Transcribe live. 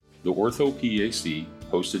the Ortho PAC,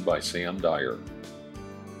 hosted by Sam Dyer.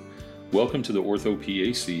 Welcome to the Ortho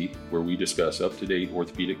PAC, where we discuss up-to-date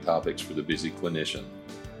orthopedic topics for the busy clinician.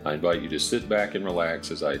 I invite you to sit back and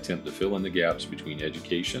relax as I attempt to fill in the gaps between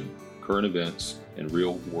education, current events, and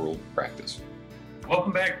real-world practice.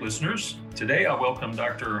 Welcome back, listeners. Today I welcome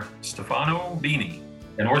Dr. Stefano Bini,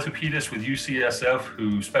 an orthopedist with UCSF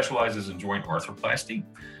who specializes in joint arthroplasty.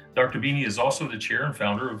 Dr. Bini is also the chair and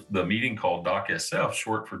founder of the meeting called DocSF,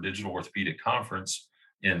 short for Digital Orthopedic Conference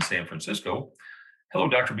in San Francisco. Hello,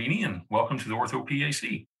 Dr. Bini, and welcome to the Ortho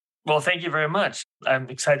PAC. Well, thank you very much. I'm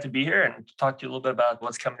excited to be here and talk to you a little bit about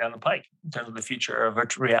what's coming down the pike in terms of the future of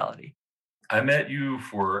virtual reality. I met you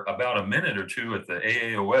for about a minute or two at the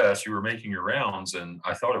AAOS. You were making your rounds, and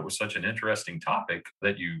I thought it was such an interesting topic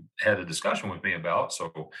that you had a discussion with me about.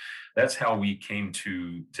 So that's how we came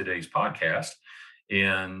to today's podcast.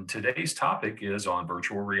 And today's topic is on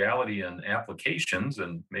virtual reality and applications,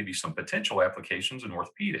 and maybe some potential applications in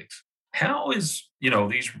orthopedics. How is,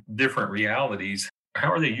 these different realities,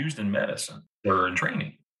 how are they used in medicine or in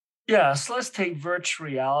training? Yeah, so let's take virtual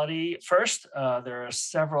reality first. There are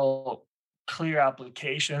several clear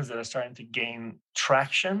applications that are starting to gain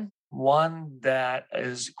traction. One that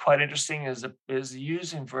is quite interesting is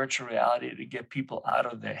using virtual reality to get people out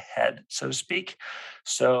of their head, so to speak.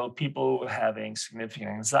 So people having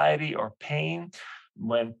significant anxiety or pain,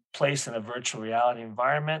 when placed in a virtual reality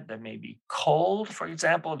environment that may be cold, for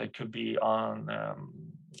example, that could be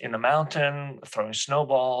in a mountain, throwing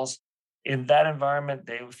snowballs. In that environment,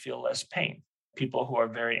 they would feel less pain. People who are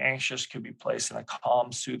very anxious could be placed in a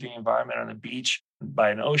calm, soothing environment on the beach by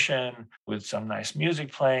an ocean with some nice music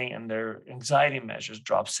playing, and their anxiety measures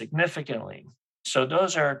drop significantly. So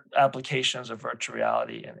those are applications of virtual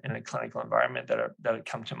reality in a clinical environment that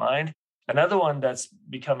come to mind. Another one that's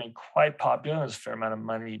becoming quite popular, and there's a fair amount of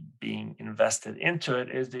money being invested into it,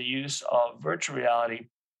 is the use of virtual reality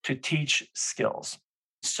to teach skills.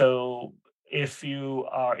 So if you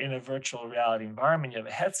are in a virtual reality environment, you have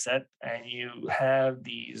a headset and you have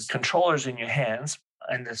these controllers in your hands,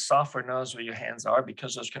 and the software knows where your hands are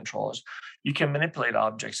because those controllers, you can manipulate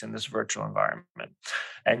objects in this virtual environment.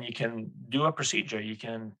 And you can do a procedure. You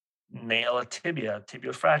can nail a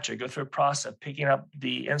tibial fracture, go through a process, picking up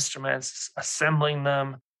the instruments, assembling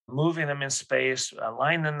them, moving them in space,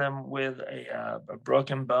 aligning them with a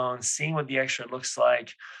broken bone, seeing what the X-ray looks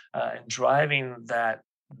like, and driving that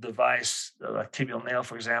device, a tibial nail,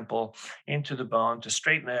 for example, into the bone to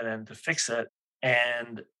straighten it and to fix it,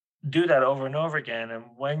 and do that over and over again. And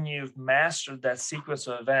when you've mastered that sequence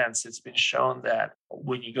of events, it's been shown that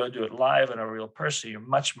when you go do it live in a real person, you're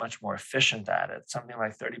much, much more efficient at it, something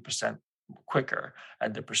like 30% quicker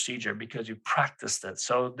at the procedure because you practiced it.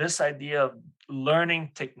 So this idea of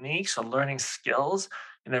learning techniques or learning skills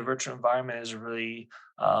in a virtual environment is really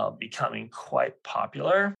becoming quite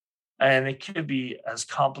popular. And it could be as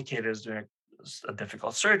complicated as doing a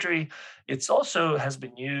difficult surgery. It's also has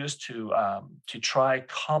been used to try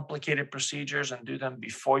complicated procedures and do them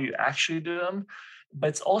before you actually do them. But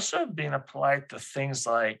it's also been applied to things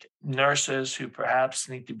like nurses who perhaps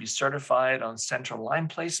need to be certified on central line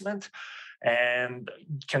placement and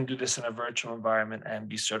can do this in a virtual environment and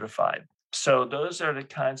be certified. So those are the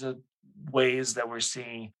kinds of ways that we're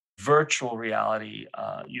seeing virtual reality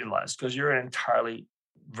utilized, because you're in an entirely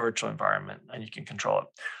virtual environment and you can control it.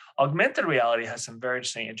 Augmented reality has some very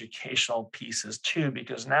interesting educational pieces too,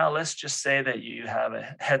 because now let's just say that you have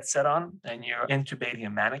a headset on and you're intubating a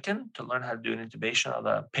mannequin to learn how to do an intubation of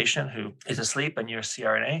a patient who is asleep and you're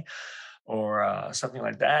CRNA or something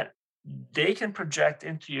like that. They can project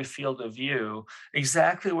into your field of view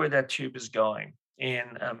exactly where that tube is going.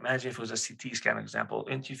 Imagine if it was a CT scan example,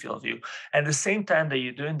 into field of view. And at the same time that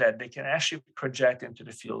you're doing that, they can actually project into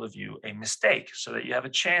the field of view a mistake so that you have a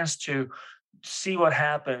chance to see what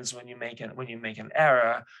happens when you make an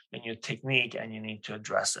error in your technique and you need to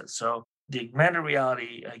address it. So the augmented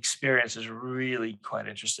reality experience is really quite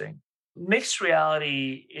interesting. Mixed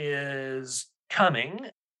reality is coming.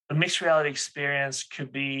 A mixed reality experience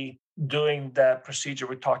could be doing that procedure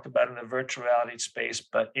we talked about in the virtual reality space,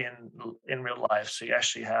 but in real life. So you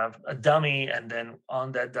actually have a dummy, and then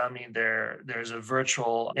on that dummy, there's a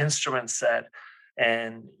virtual instrument set,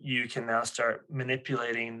 and you can now start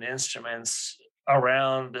manipulating the instruments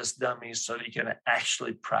around this dummy so that you can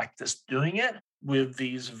actually practice doing it with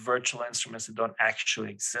these virtual instruments that don't actually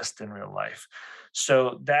exist in real life.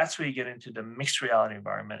 So that's where you get into the mixed reality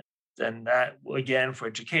environment. And that, again, for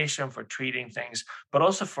education, for treating things, but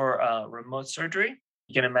also for remote surgery.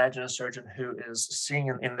 You can imagine a surgeon who is seeing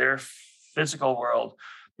in their physical world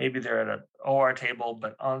maybe they're at an OR table,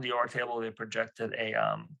 but on the OR table, they projected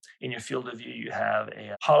in your field of view, you have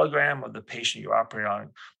a hologram of the patient you operate on,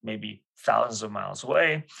 maybe thousands of miles away.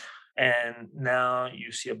 And now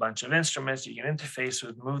you see a bunch of instruments you can interface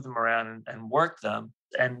with, move them around and work them.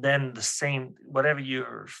 And then the same, whatever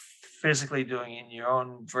you're physically doing in your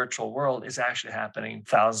own virtual world is actually happening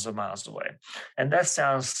thousands of miles away. And that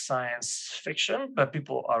sounds science fiction, but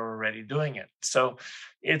people are already doing it. So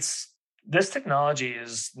this technology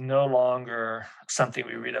is no longer something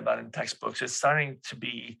we read about in textbooks. It's starting to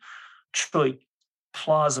be truly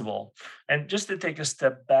plausible. And just to take a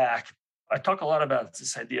step back, I talk a lot about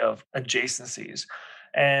this idea of adjacencies.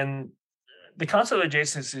 And the concept of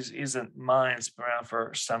adjacencies isn't mine. It's been around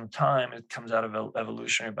for some time. It comes out of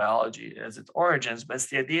evolutionary biology as its origins, but it's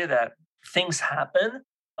the idea that things happen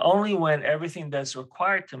only when everything that's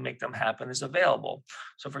required to make them happen is available.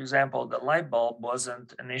 So, for example, the light bulb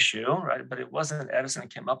wasn't an issue, right? But it wasn't Edison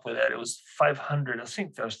that came up with it. It was 500, I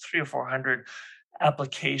think there was 300 or 400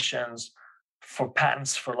 applications for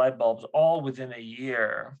patents for light bulbs, all within a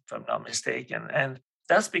year, if I'm not mistaken. And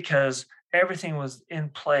that's because everything was in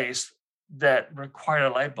place that required a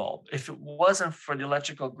light bulb. If it wasn't for the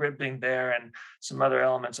electrical grid being there and some other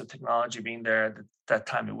elements of technology being there at that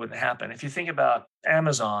time, it wouldn't happen. If you think about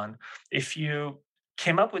Amazon, if you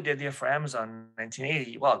came up with the idea for Amazon in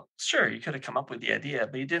 1980, well, sure, you could have come up with the idea,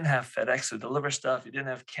 but you didn't have FedEx to deliver stuff. You didn't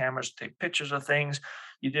have cameras to take pictures of things.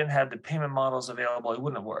 You didn't have the payment models available. It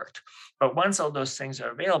wouldn't have worked. But once all those things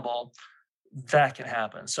are available, that can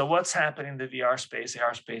happen. So what's happening in the VR space,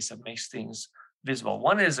 AR space that makes things visible?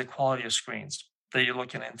 One is the quality of screens that you're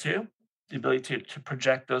looking into, the ability to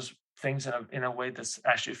project those things in a way that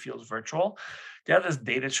actually feels virtual. The other is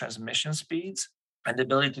data transmission speeds and the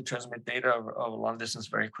ability to transmit data over a long distance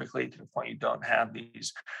very quickly to the point you don't have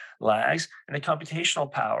these lags, and the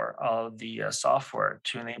computational power of the software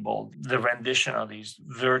to enable the rendition of these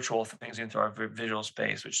virtual things into our visual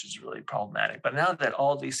space, which is really problematic. But now that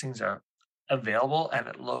all these things are available and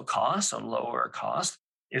at low cost, or lower cost,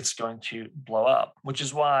 it's going to blow up, which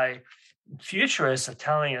is why futurists are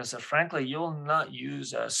telling us that, frankly, you'll not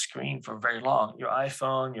use a screen for very long. Your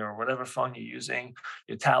iPhone, your whatever phone you're using,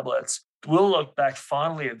 your tablets, we'll look back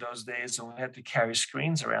fondly at those days when we had to carry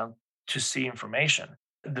screens around to see information.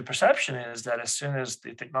 The perception is that as soon as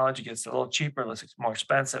the technology gets a little cheaper, less more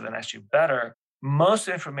expensive, and actually better, most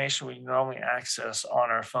information we normally access on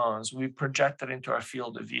our phones, we project it into our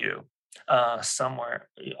field of view. Somewhere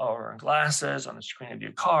over in glasses, on the screen of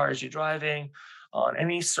your car as you're driving, on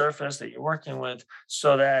any surface that you're working with,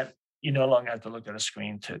 so that you no longer have to look at a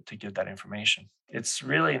screen to get that information. It's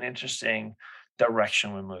really an interesting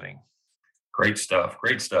direction we're moving. Great stuff.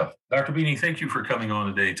 Great stuff. Dr. Bini, thank you for coming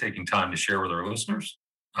on today, taking time to share with our listeners.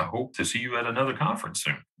 I hope to see you at another conference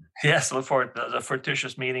soon. Yes, look forward to the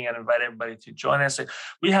fortuitous meeting and invite everybody to join us.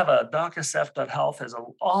 We have a docsf.health.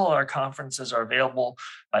 All our conferences are available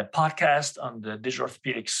by podcast on the Digital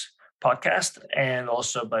Orthopedics podcast and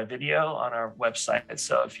also by video on our website.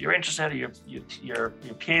 So if you're interested, or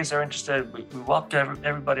your PAs are interested, we welcome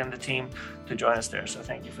everybody on the team to join us there. So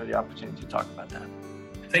thank you for the opportunity to talk about that.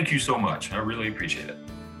 Thank you so much. I really appreciate it.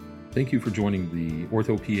 Thank you for joining the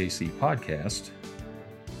OrthoPAC podcast.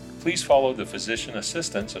 Please follow the Physician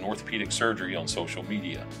Assistants in Orthopedic Surgery on social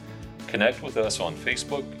media. Connect with us on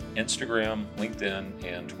Facebook, Instagram, LinkedIn,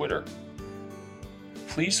 and Twitter.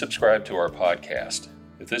 Please subscribe to our podcast.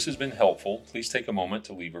 If this has been helpful, please take a moment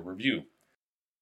to leave a review.